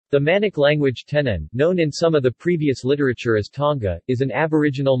The Manic language Tenon, known in some of the previous literature as Tonga, is an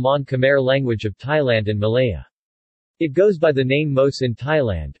aboriginal Mon Khmer language of Thailand and Malaya. It goes by the name Mos in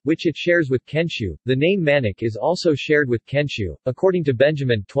Thailand, which it shares with Kenshu. The name Manic is also shared with Kenshu. According to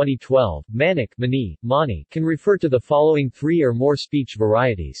Benjamin 2012, Manic Mani can refer to the following three or more speech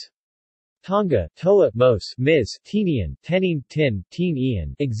varieties. Tonga, Toa, Mos, Ms, Tenian, Tenin, Tin, Teen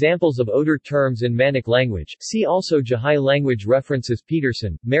Ian. Examples of odor terms in Manic language. See also Jahai language references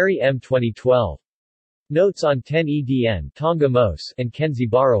Peterson, Mary M. 2012. Notes on 10 EDN, Tonga Mos, and Kenzi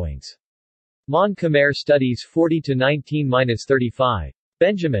borrowings. Mon Khmer Studies 40-19-35.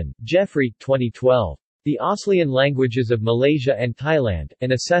 Benjamin, Jeffrey, 2012. The Aslian Languages of Malaysia and Thailand,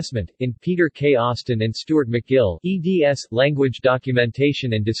 An Assessment, in Peter K. Austin and Stuart McGill, eds. Language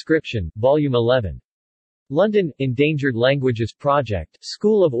Documentation and Description, Volume 11. London, Endangered Languages Project,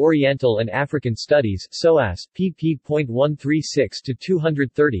 School of Oriental and African Studies, SOAS,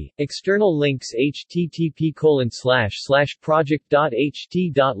 pp.136-230, external links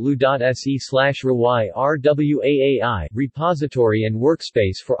http://project.ht.lu.se/rawai/rwaai, repository and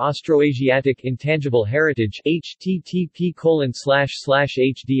workspace for Austroasiatic Intangible Heritage,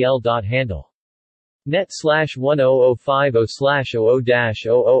 http://hdl.handle.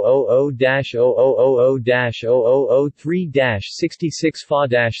 net/1050/0000-00000-0003-66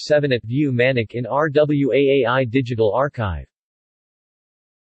 FA-7 at View Manic in RWAAI Digital Archive.